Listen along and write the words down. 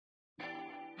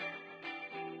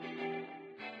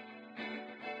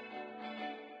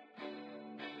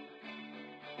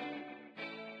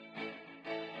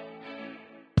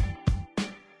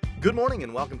Good morning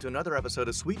and welcome to another episode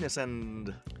of Sweetness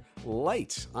and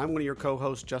Light. I'm one of your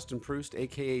co-hosts, Justin Proust,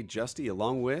 aka Justy,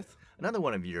 along with another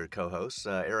one of your co-hosts,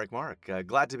 Eric Mark.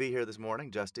 Glad to be here this morning,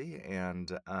 Justy,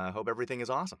 and hope everything is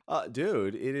awesome.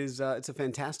 dude. It's a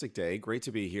fantastic day. Great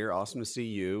to be here. Awesome to see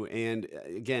you. And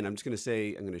again, I'm going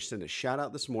to send a shout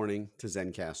out this morning to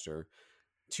Zencastr.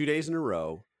 2 days in a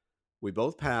row, we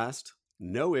both passed,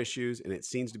 no issues, and it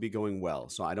seems to be going well.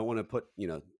 So I don't want to put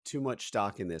too much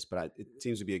stock in this, but it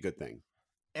seems to be a good thing.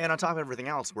 And on top of everything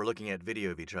else, we're looking at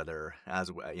video of each other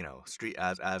as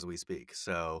as we speak.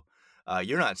 So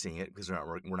you're not seeing it because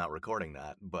we're not recording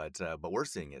that, but we're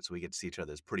seeing it, so we get to see each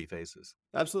other's pretty faces.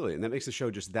 Absolutely, and that makes the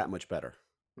show just that much better.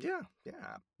 Yeah,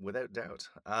 without doubt.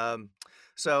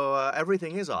 So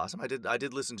everything is awesome. I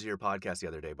did listen to your podcast the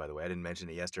other day, by the way. I didn't mention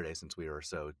it yesterday since we were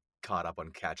so caught up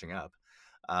on catching up.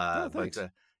 Thanks.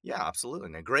 But yeah, absolutely.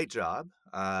 And a great job.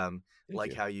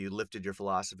 Thank you. How you lifted your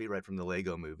philosophy right from the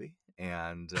Lego movie.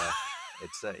 And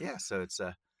so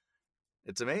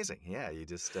it's amazing. Yeah, you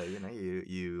just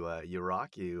you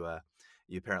rock. You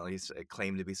apparently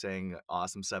claim to be saying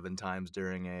awesome 7 times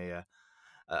during a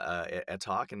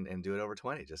talk and do it over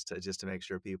 20 just to make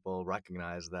sure people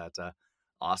recognize that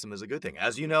awesome is a good thing.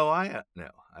 As you know, I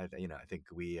think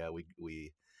we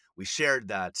shared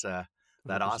that 100%.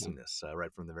 awesomeness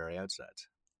right from the very outset.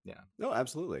 Yeah. No,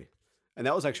 absolutely. And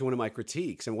that was actually one of my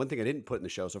critiques. And one thing I didn't put in the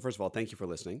show. So first of all, thank you for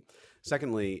listening.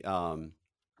 Secondly, one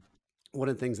of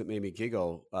the things that made me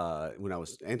giggle when I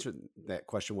was answering that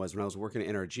question was when I was working at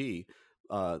NRG,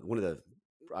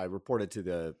 I reported to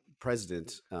the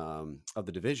president of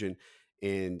the division,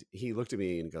 and he looked at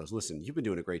me and goes, "Listen, you've been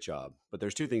doing a great job, but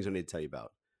there's 2 things I need to tell you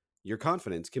about. Your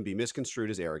confidence can be misconstrued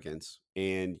as arrogance,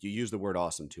 and you use the word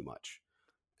awesome too much."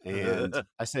 And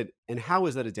I said, "And how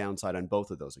is that a downside on both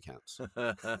of those accounts?"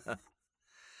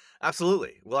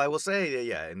 Absolutely. Well, I will say,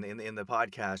 yeah, in the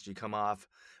podcast, you come off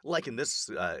like in this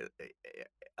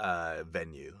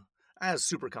venue as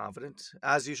super confident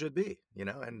as you should be,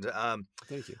 And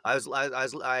Thank you. I was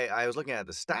looking at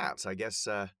the stats.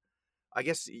 I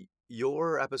guess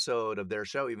your episode of their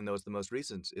show, even though it's the most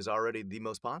recent, is already the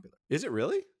most popular. Is it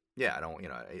really? Yeah, I don't,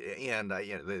 and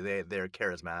they're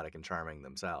charismatic and charming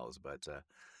themselves, but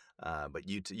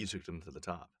you took them to the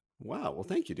top. Wow. Well,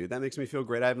 thank you, dude. That makes me feel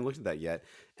great. I haven't looked at that yet.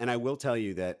 And I will tell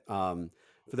you that for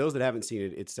those that haven't seen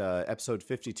it, it's episode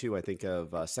 52, I think,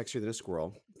 of Sexier Than a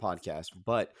Squirrel podcast.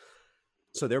 But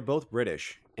so they're both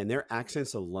British, and their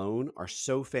accents alone are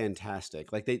so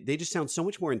fantastic. Like they just sound so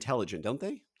much more intelligent, don't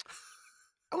they?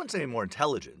 I wouldn't say more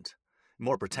intelligent,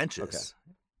 more pretentious. Okay.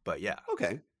 But yeah.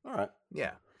 Okay. All right.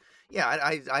 Yeah. Yeah,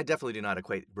 I definitely do not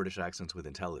equate British accents with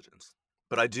intelligence.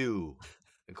 But I do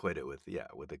equate it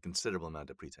with a considerable amount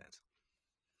of pretense.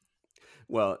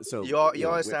 Well, so you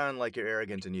always sound like you're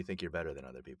arrogant and you think you're better than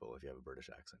other people if you have a British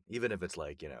accent, even if it's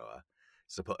like a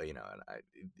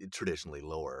traditionally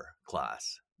lower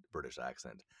class British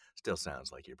accent. Still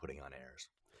sounds like you're putting on airs.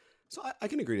 So I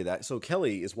can agree to that. So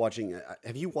Kelly is watching.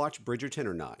 Have you watched Bridgerton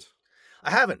or not? I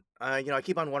haven't. I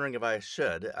keep on wondering if I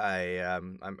should.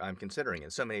 I'm considering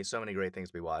it. So many great things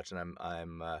to be watched, and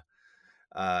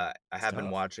I have been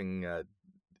watching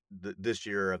this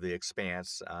year of The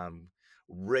Expanse,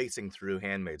 racing through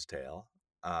Handmaid's Tale,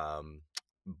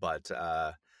 but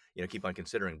keep on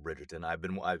considering Bridgerton.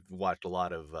 I've watched a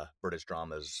lot of British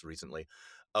dramas recently.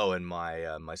 Oh, and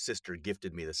my sister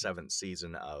gifted me the 7th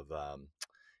season of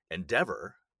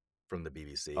Endeavour from the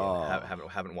BBC. Oh. And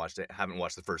haven't watched it. Haven't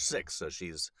watched the first 6, so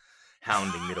she's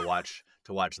hounding me to watch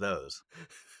those.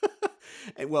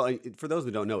 And well, for those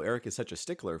who don't know, Eric is such a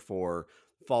stickler for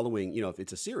following. If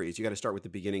it's a series, you got to start with the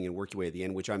beginning and work your way at the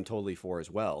end, which I'm totally for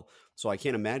as well. So I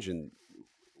can't imagine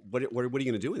what are you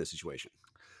going to do in this situation?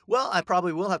 Well, I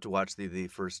probably will have to watch the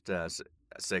first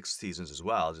 6 seasons as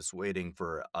well. Just waiting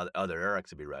for other Eric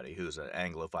to be ready, who's an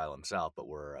Anglophile himself, but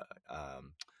we're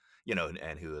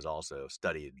and who has also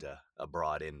studied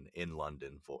abroad in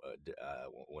London for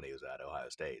when he was at Ohio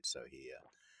State. So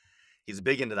he's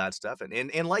big into that stuff,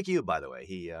 and like you, by the way,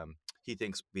 he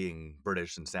thinks being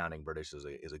British and sounding British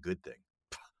is a good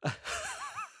thing.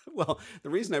 Well, the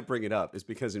reason I bring it up is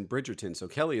because in Bridgerton, so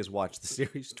Kelly has watched the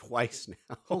series twice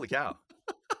now. Holy cow!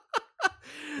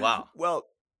 Wow. Well,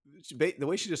 the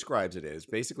way she describes it is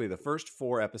basically the first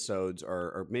 4 episodes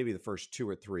or maybe the first 2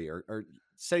 or 3 are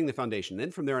setting the foundation. Then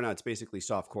from there on out, it's basically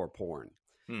softcore porn.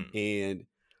 And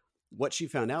what she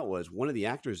found out was one of the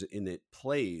actors in it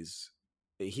plays.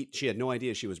 She had no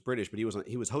idea she was British, but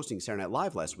he was hosting Saturday Night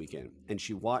Live last weekend, and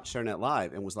she watched Saturday Night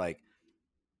Live and was like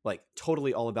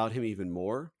totally all about him even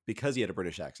more because he had a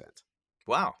British accent.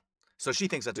 Wow. So she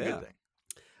thinks that's a good thing.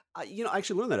 I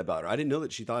actually learned that about her. I didn't know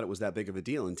that she thought it was that big of a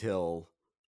deal until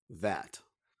that.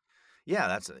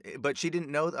 Yeah, but she didn't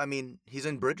know. I mean, he's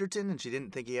in Bridgerton, and she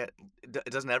didn't think he had.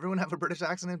 Doesn't everyone have a British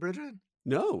accent in Bridgerton?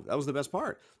 No, that was the best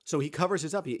part. So he covers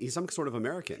his up. He's some sort of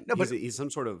American. No, but He's some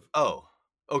sort of. oh,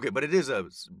 okay, but it's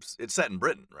set in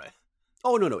Britain, right?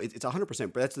 Oh no, it's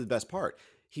 100%. But that's the best part.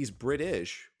 He's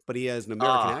British, but he has an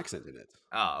American Ah, accent in it.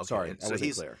 okay. Sorry, I So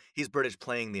wasn't clear. he's British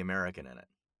playing the American in it,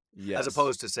 as Yes.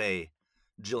 opposed to say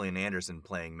Gillian Anderson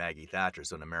playing Maggie Thatcher,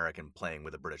 so an American playing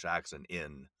with a British accent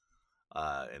in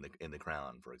the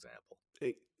Crown, for example.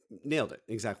 Nailed it.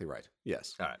 Exactly right.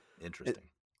 Yes. All right, interesting.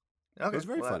 It was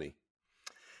very funny.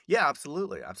 Yeah,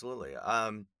 absolutely, absolutely.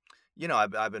 I've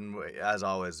been, as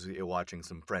always, watching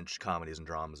some French comedies and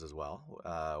dramas as well.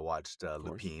 Watched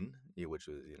Lupin, which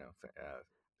was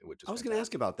which is I was going to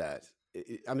ask fantastic. about that.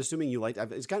 I'm assuming you liked.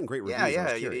 It's gotten great reviews. Yeah.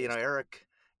 I was curious. Eric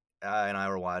and I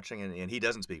were watching, and he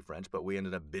doesn't speak French, but we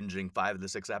ended up binging 5 of the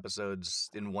 6 episodes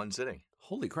in one sitting.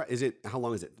 Holy crap! How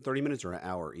long is it? 30 minutes or an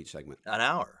hour each segment? An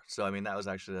hour. So I mean, that was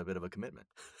actually a bit of a commitment.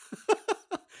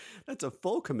 That's a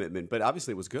full commitment, but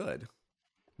obviously it was good.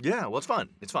 Yeah, well, it's fun.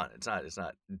 It's fun. It's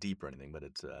not deep or anything, but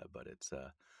it's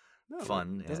No,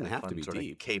 fun. it doesn't have to be sort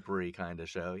deep. Of capery kind of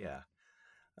show. Yeah.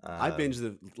 I binged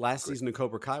the last season of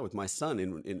Cobra Kai with my son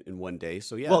in one day.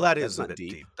 So yeah, well, that is a not bit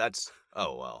deep. That's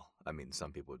well. I mean,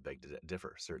 some people would beg to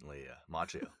differ. Certainly,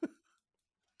 Machio.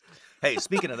 Hey,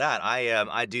 speaking of that,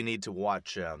 I do need to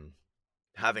watch.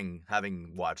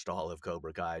 Having watched all of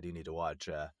Cobra Kai, I do need to watch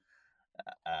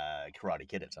Karate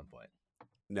Kid at some point.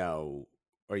 Now,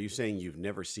 are you saying you've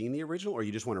never seen the original, or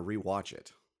you just want to rewatch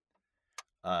it?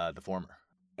 The former.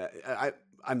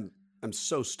 I'm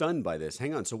so stunned by this.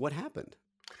 Hang on. So what happened?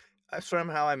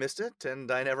 Somehow I missed it, and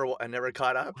I never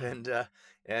caught up, and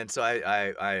so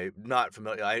I not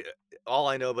familiar. All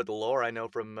I know about the lore I know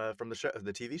from the show,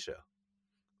 the TV show,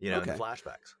 in the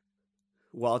flashbacks.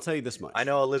 Well, I'll tell you this much. I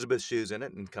know Elizabeth Shue's in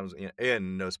it and comes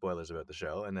in. No spoilers about the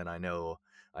show, and then I know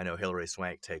Hilary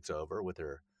Swank takes over with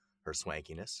her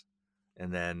swankiness,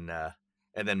 and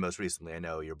then most recently I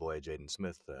know your boy Jaden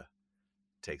Smith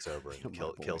takes over and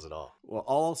kills it all. Well,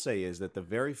 all I'll say is that the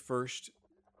very first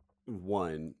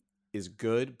one is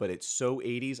good, but it's so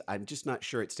 80s. I'm just not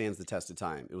sure it stands the test of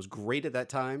time. It was great at that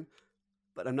time,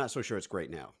 but I'm not so sure it's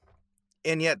great now.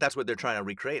 And yet that's what they're trying to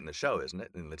recreate in the show, isn't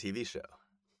it? In the TV show,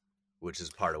 which is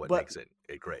part of what makes it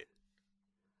great.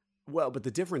 Well, but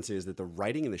the difference is that the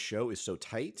writing in the show is so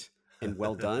tight and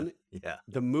well done. Yeah.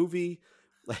 The movie,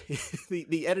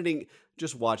 the editing,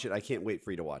 just watch it. I can't wait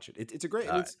for you to watch it. It's a great,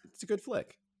 it's a good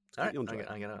flick. All right. I'm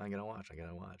gonna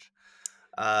watch.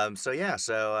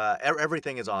 So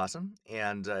everything is awesome,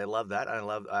 and I love that.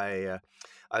 I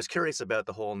was curious about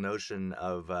the whole notion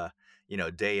of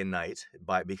day and night,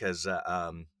 because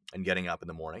and getting up in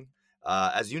the morning.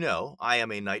 As you know, I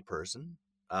am a night person,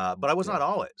 but I was not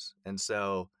always, and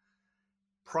so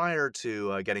prior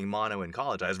to getting mono in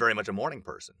college, I was very much a morning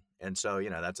person, and so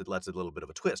that's a little bit of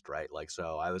a twist, right? Like,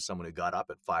 so I was someone who got up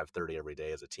at 5:30 every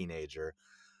day as a teenager,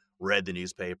 read the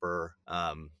newspaper,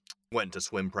 went to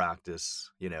swim practice,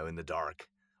 in the dark,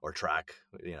 or track,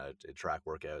 track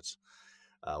workouts,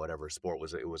 whatever sport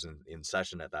was in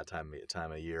session at that time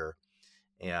of year,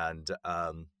 and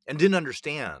didn't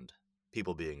understand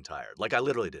people being tired. Like, I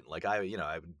literally didn't. Like, I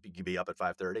would be up at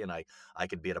 5:30, and I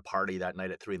could be at a party that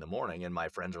night at 3 a.m, and my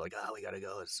friends are like, "Oh, we gotta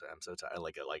go. I'm so tired."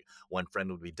 Like one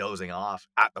friend would be dozing off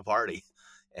at the party,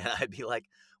 and I'd be like,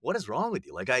 "What is wrong with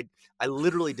you?" Like, I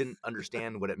literally didn't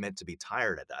understand what it meant to be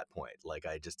tired at that point. Like,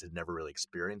 I just had never really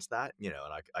experienced that, and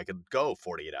I could go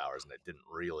 48 hours, and it didn't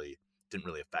really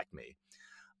affect me.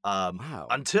 Wow.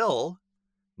 Until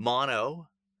mono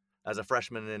as a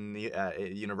freshman in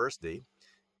university,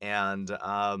 and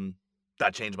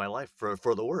that changed my life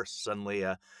for the worse. Suddenly,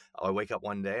 I wake up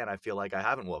one day and I feel like I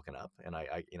haven't woken up, and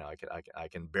I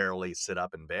can barely sit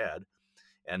up in bed,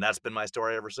 and that's been my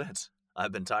story ever since.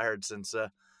 I've been tired since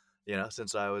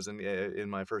since I was in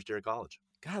my first year of college.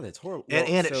 God, that's horrible.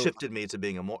 And it shifted me to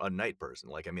being a night person.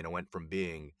 Like, I went from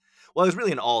being, I was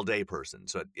really an all day person,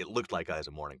 so it looked like I was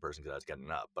a morning person because I was getting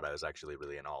up, but I was actually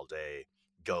really an all day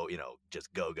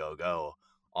just go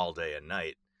all day and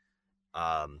night.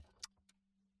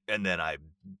 And then I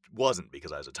wasn't,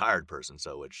 because I was a tired person,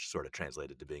 which sort of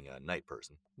translated to being a night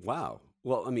person. Wow.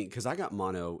 Well, because I got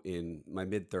mono in my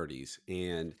mid-30s,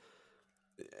 and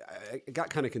I got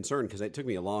kind of concerned because it took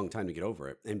me a long time to get over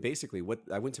it. And basically,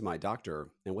 I went to my doctor,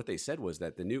 and what they said was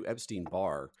that the new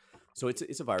Epstein-Barr, so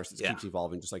it's a virus that keeps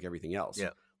evolving just like everything else. Yeah.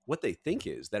 What they think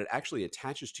is that it actually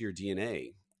attaches to your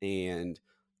DNA, and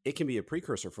it can be a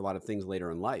precursor for a lot of things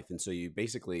later in life. And so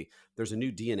there's a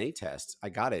new DNA test. I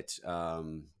got it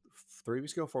 4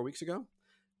 weeks ago,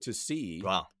 to see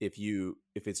Wow. if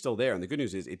it's still there. And the good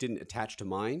news is it didn't attach to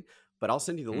mine, but I'll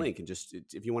send you the Hmm. link, and just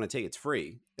if you want to take it's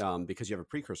free, because you have a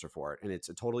precursor for it, and it's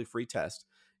a totally free test.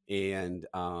 And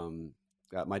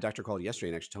my doctor called yesterday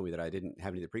and actually told me that I didn't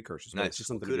have any of the precursors, but it's Nice. just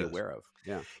Well, something to be kudos. aware of.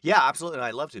 Yeah. Yeah, absolutely. And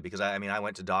I'd love to, because I mean, I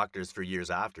went to doctors for years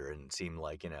after, and it seemed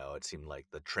like, it seemed like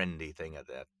the trendy thing at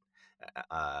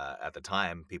the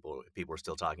time. People were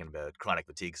still talking about chronic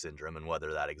fatigue syndrome and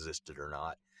whether that existed or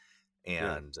not.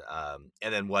 Yeah.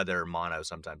 And then whether mono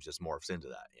sometimes just morphs into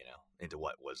that, into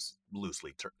what was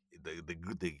loosely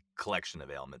the collection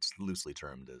of ailments loosely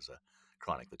termed as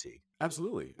chronic fatigue.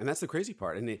 Absolutely. And that's the crazy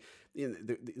part. And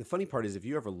the funny part is, if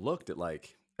you ever looked at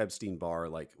like Epstein-Barr,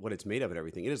 like what it's made of and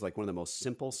everything, it is like one of the most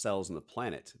simple cells on the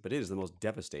planet, but it is the most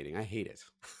devastating. I hate it.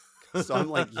 So I'm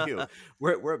like you,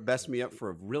 where it messed me up for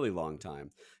a really long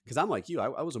time. Because I'm like you,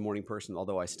 I was a morning person,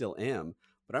 although I still am.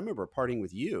 But I remember partying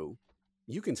with you.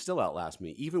 You can still outlast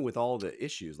me, even with all the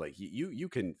issues. Like you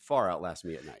can far outlast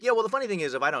me at night. Yeah, well, the funny thing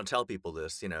is, if I don't tell people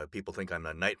this, people think I'm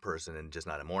a night person and just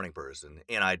not a morning person,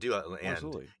 and I do. And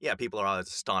Absolutely. yeah, people are always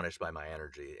astonished by my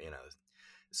energy.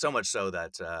 So much so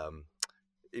that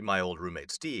my old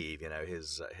roommate Steve,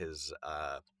 his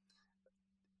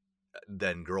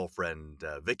then girlfriend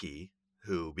Vicky,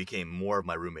 who became more of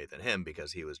my roommate than him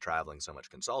because he was traveling so much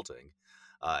consulting.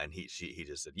 And he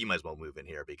just said, "You might as well move in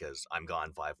here because I'm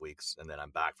gone 5 weeks and then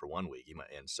I'm back for 1 week."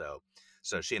 And so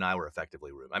she and I were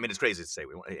effectively room. I mean, it's crazy to say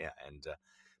yeah. And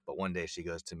but one day she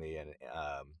goes to me,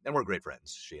 and we're great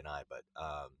friends, she and I. But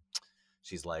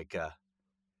she's like,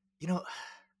 you know,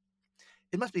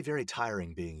 it must be very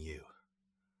tiring being you.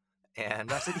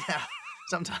 And I said, yeah,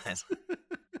 sometimes.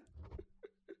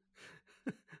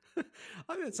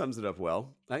 I mean, that sums it up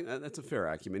well. That's a fair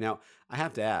argument. Now, I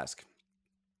have to ask,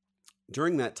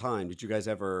 during that time, did you guys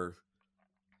ever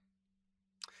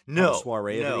have a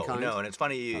soiree of any kind? No. And it's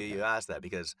funny you asked that,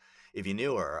 because if you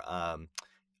knew her,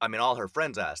 I mean, all her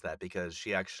friends asked that, because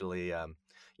she actually,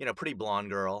 pretty blonde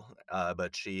girl,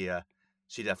 but she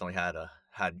definitely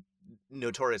had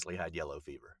notoriously had yellow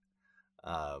fever.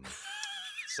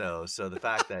 So the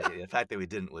fact that we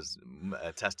didn't was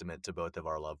a testament to both of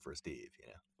our love for Steve.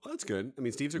 Well, that's good. I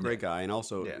mean, Steve's a great guy, and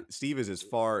also Yeah. Steve is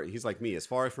he's like me, as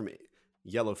far from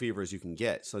yellow fever as you can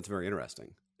get. So it's very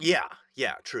interesting. Yeah,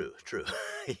 true.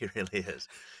 He really is.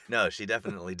 No, she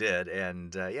definitely did,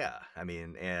 and yeah, I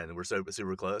mean, and we're so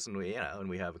super close, and we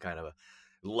have a kind of a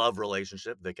love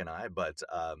relationship, Vic and I, but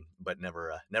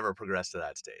never progressed to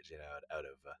that stage,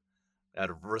 out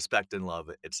of respect and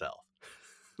love itself.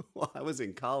 Well, I was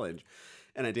in college,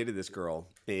 and I dated this girl,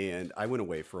 and I went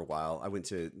away for a while. I went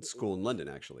to school in London,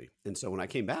 actually, and so when I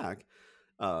came back,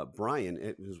 Brian,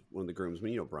 it was one of the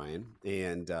groomsmen, Brian,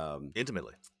 and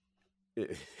Intimately.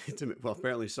 Well,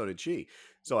 apparently so did she.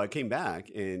 So I came back,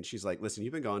 and she's like, "Listen,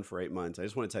 you've been gone for 8 months. I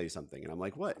just want to tell you something." And I'm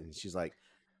like, "What?" And she's like,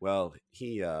 "Well,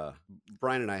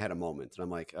 Brian and I had a moment." And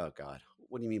I'm like, "Oh God,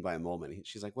 what do you mean by a moment?" And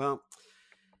she's like, "Well,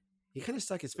 he kind of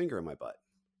stuck his finger in my butt."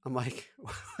 I'm like,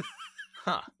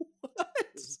 Huh.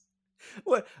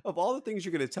 What? Of all the things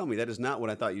you're going to tell me, that is not what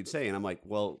I thought you'd say. And I'm like,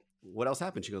 "Well, what else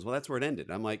happened?" She goes, "Well, that's where it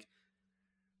ended." I'm like,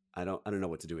 I don't know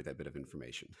what to do with that bit of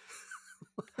information.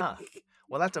 Huh.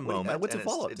 Well, that's a moment. What's a and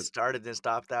follow-up? It started and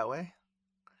stopped that way.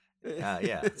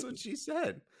 Yeah. That's what she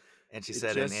said. And she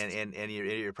said, and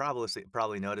you're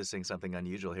probably noticing something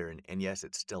unusual here, and yes,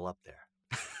 it's still up there.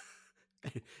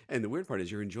 And the weird part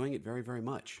is you're enjoying it very, very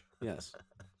much. Yes.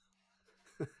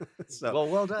 So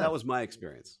well done. That was my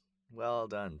experience. Well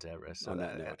done, Deborah. So on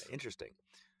that note, interesting.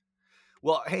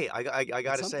 Well, hey, I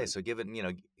got to say, so given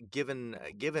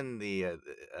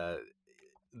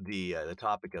the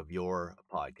topic of your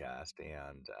podcast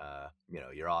and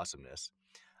your awesomeness,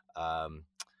 I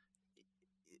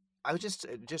was just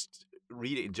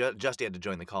reading. Just had to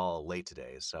join the call late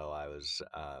today, so I was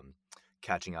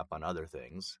catching up on other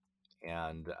things,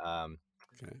 and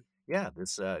okay. yeah,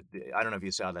 this I don't know if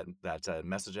you saw that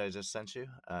message I just sent you.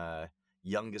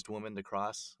 Youngest woman to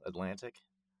cross Atlantic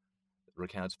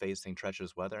recounts facing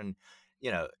treacherous weather, and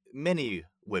many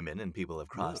women and people have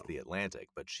crossed the Atlantic,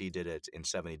 but she did it in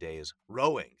 70 days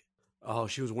rowing. Oh,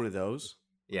 she was one of those.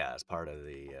 Yeah, as part of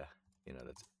the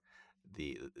that's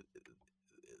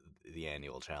the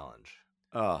annual challenge.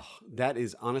 Oh, that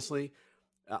is honestly,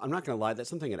 I'm not going to lie. That's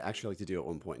something I'd actually like to do at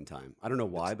one point in time. I don't know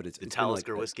why, but it's the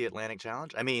Talisker Whiskey Atlantic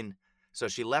Challenge. I mean, so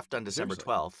she left on December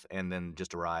 12th and then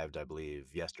just arrived, I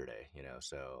believe, yesterday.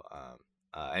 So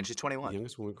and she's 21. The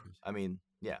youngest woman. I mean,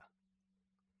 yeah.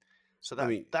 So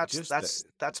that's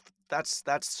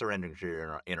surrendering to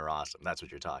your inner awesome. That's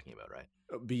what you're talking about, right?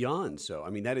 Beyond so. I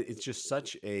mean, it's just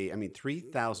such a. I mean,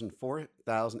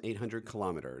 4,800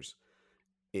 kilometers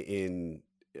in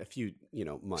a few,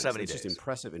 months. 70 That's just days.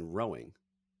 impressive in rowing.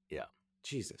 Yeah.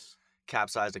 Jesus.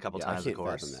 Capsized a couple Yeah, I times, of can't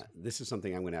fathom course. that. This is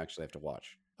something I'm going to actually have to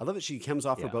watch. I love that she comes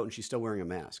off her Yeah. boat and she's still wearing a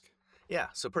mask. Yeah.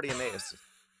 So pretty amazed.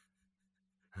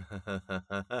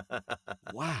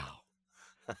 Wow.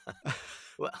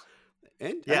 Well,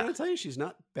 And I yeah. got to tell you, she's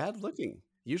not bad looking.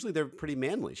 Usually they're pretty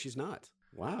manly. She's not.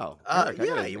 Wow. Eric, I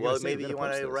Yeah. gotta Well, say, we maybe gotta you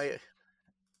want post to this. write.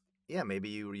 Yeah, maybe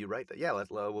you write that. Yeah,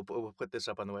 we'll put this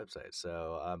up on the website.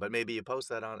 So, but maybe you post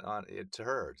that on to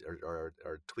her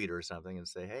or tweet her or something and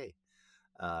say, hey,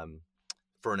 um,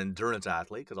 for an endurance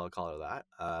athlete, because I'll call her that.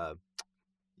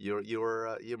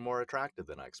 You're more attractive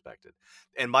than I expected.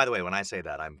 And by the way, when I say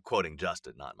that, I'm quoting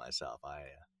Justin, not myself.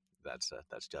 That's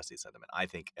Justy's sentiment. I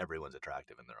think everyone's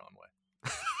attractive in their own way.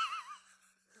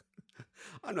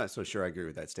 I'm not so sure I agree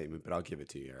with that statement, but I'll give it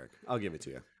to you, Eric. I'll give it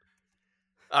to you.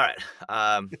 All right.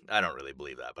 I don't really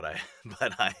believe that, but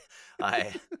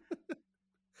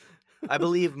I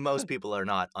believe most people are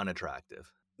not unattractive.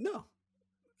 No.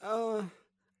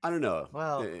 I don't know.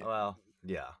 Well,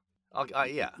 yeah.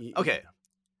 Yeah. Okay.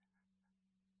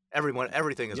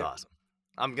 Everything is awesome.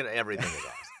 Everything is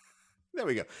awesome. There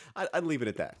we go. I'd leave it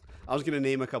at that. I was going to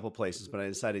name a couple places, but I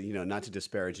decided, not to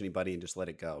disparage anybody and just let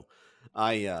it go.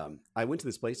 I went to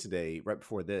this place today right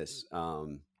before this,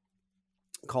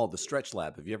 called the Stretch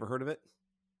Lab. Have you ever heard of it?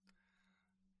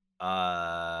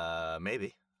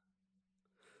 Maybe.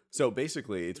 So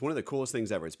basically, it's one of the coolest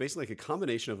things ever. It's basically like a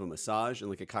combination of a massage and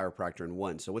like a chiropractor in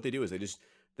one. So what they do is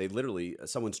they literally,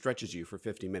 someone stretches you for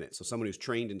 50 minutes. So someone who's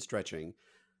trained in stretching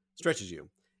stretches you.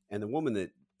 And the woman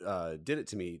that did it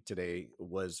to me today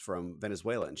was from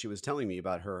Venezuela. And she was telling me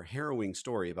about her harrowing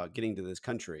story about getting to this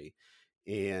country.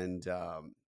 And,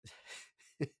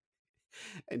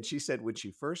 and she said when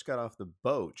she first got off the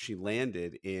boat, she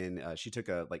landed in, she took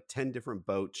like 10 different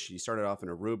boats. She started off in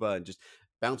Aruba and just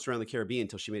bounced around the Caribbean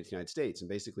until she made it to the United States. And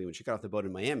basically when she got off the boat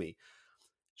in Miami,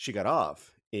 she got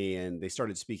off and they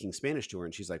started speaking Spanish to her.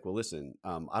 And she's like, well, listen,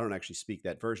 I don't actually speak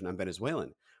that version. I'm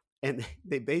Venezuelan. And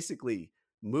they basically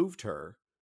moved her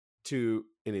to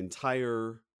an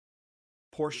entire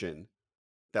portion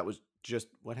that was just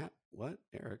what happened. What,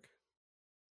 Eric?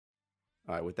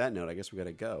 All right, with that note, I guess we got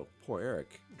to go. Poor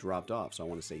Eric dropped off. So I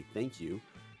want to say thank you.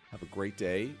 Have a great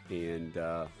day and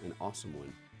an awesome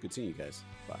one. Good seeing you guys.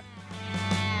 Bye.